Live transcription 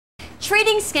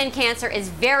Treating skin cancer is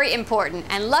very important,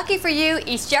 and lucky for you,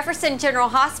 East Jefferson General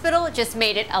Hospital just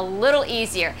made it a little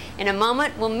easier. In a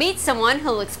moment, we'll meet someone who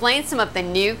will explain some of the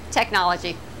new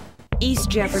technology. East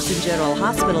Jefferson General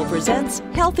Hospital presents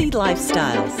Healthy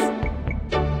Lifestyles.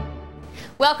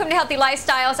 Welcome to Healthy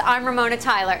Lifestyles. I'm Ramona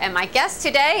Tyler, and my guest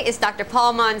today is Dr.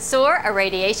 Paul Mansour, a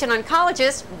radiation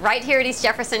oncologist right here at East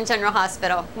Jefferson General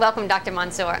Hospital. Welcome, Dr.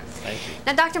 Mansour. Thank you.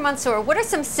 Now, Dr. Mansour, what are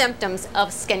some symptoms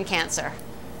of skin cancer?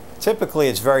 Typically,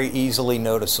 it's very easily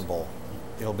noticeable.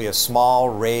 It'll be a small,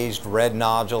 raised red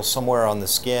nodule somewhere on the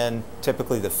skin,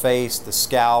 typically the face, the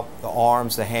scalp, the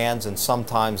arms, the hands, and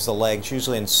sometimes the legs,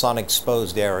 usually in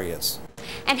sun-exposed areas.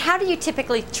 And how do you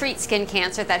typically treat skin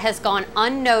cancer that has gone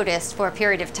unnoticed for a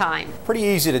period of time? Pretty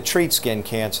easy to treat skin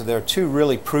cancer. There are two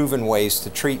really proven ways to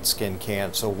treat skin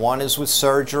cancer. One is with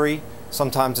surgery.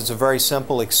 Sometimes it's a very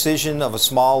simple excision of a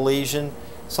small lesion.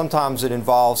 Sometimes it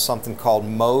involves something called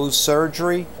Mohs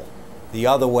surgery. The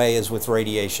other way is with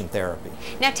radiation therapy.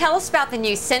 Now tell us about the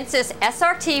new Census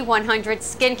SRT-100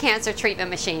 skin cancer treatment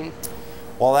machine.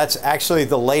 Well, that's actually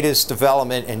the latest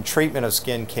development in treatment of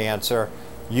skin cancer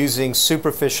using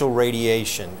superficial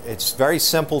radiation. It's very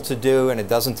simple to do and it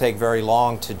doesn't take very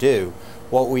long to do.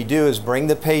 What we do is bring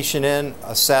the patient in,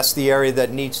 assess the area that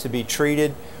needs to be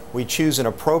treated. We choose an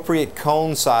appropriate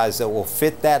cone size that will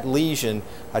fit that lesion,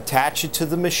 attach it to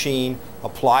the machine,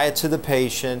 apply it to the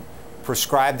patient,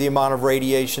 prescribe the amount of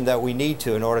radiation that we need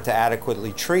to in order to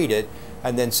adequately treat it,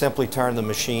 and then simply turn the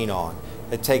machine on.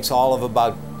 It takes all of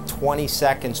about 20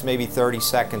 seconds, maybe 30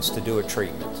 seconds to do a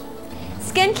treatment.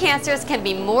 Skin cancers can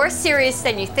be more serious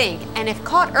than you think, and if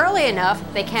caught early enough,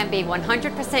 they can be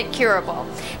 100% curable.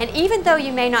 And even though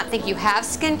you may not think you have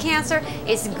skin cancer,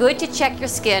 it's good to check your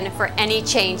skin for any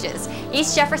changes.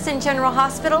 East Jefferson General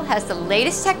Hospital has the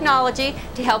latest technology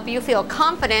to help you feel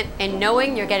confident in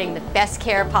knowing you're getting the best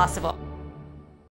care possible.